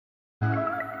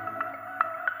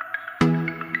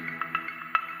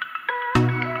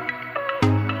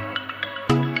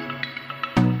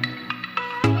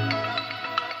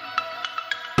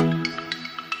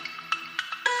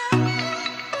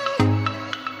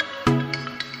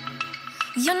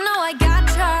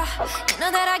You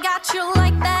know that I got you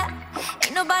like that.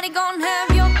 Ain't nobody gonna have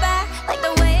your back like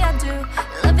the way I do.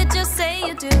 Love it, just say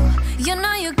you do. You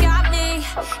know you got me.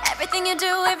 Everything you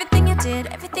do, everything you did,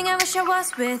 everything I wish I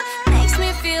was with makes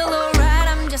me feel alright,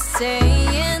 I'm just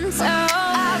saying. So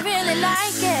I really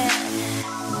like it.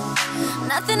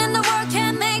 Nothing in the world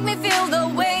can make me feel the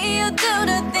way you do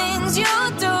the things you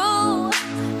do.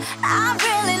 I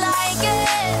really like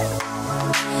it.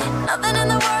 Nothing in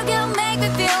the world can make me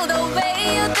feel the way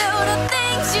you do the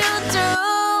things you do.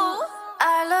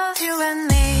 I love you and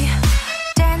me,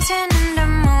 dancing in the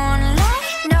moonlight,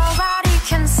 nobody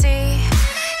can see.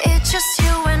 It's just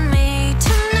you and me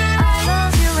tonight. I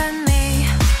love you and me,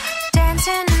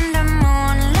 dancing in the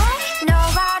moonlight,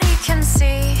 nobody can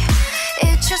see.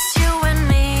 It's just you and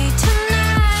me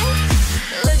tonight.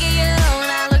 Look at you,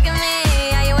 now look at me.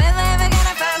 Are you ever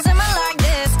gonna find someone like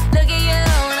this? Look at you,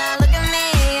 now look at me.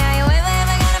 Are you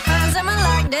ever gonna find someone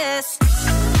like this?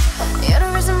 You're the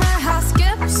reason my heart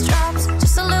skips, drops.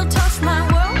 Just a little touch, my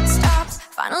world stops.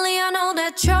 Finally I know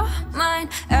that you're mine.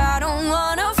 I don't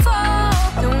wanna fall,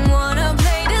 don't wanna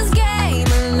play this game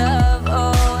of love.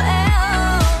 Oh,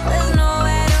 there's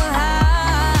nowhere to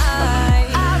hide.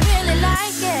 I really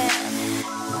like it.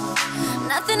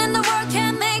 Nothing in the world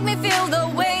can make me feel the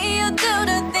way you do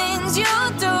the things you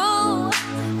do.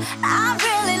 I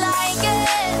really like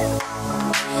it.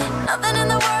 Nothing in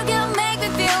the world can make me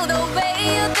feel the way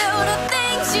you do the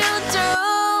things you do.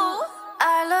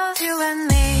 I love you and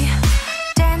me,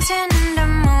 dancing in the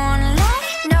moonlight,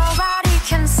 nobody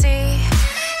can see.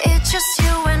 It's just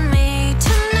you and me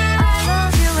tonight. I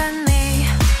love you and me,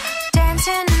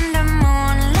 dancing in the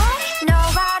moonlight,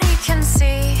 nobody can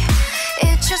see.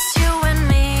 It's just you and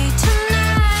me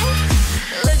tonight.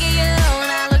 Look at you,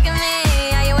 now look at me.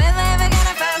 Are you ever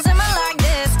gonna find someone like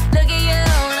this? Look at you,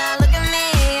 now look at me.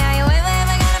 Are you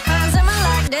ever gonna find someone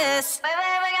like this?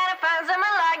 Ever gonna find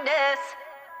someone like this?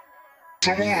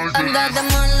 Under the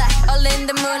moonlight, all in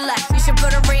the moonlight. We should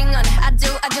put a ring on it. I do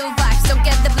vibes. Don't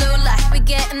get the blue light. We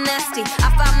getting nasty.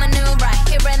 I found my new ride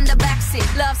here in the backseat.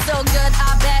 Love so good,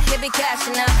 I bet he'll be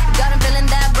cashing out. Got him feeling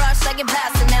that brush like it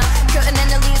passing out. Curtain in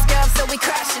the leaves, girl, so we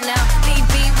crashing out. Lead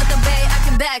beat with the bay, I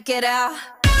can back it out.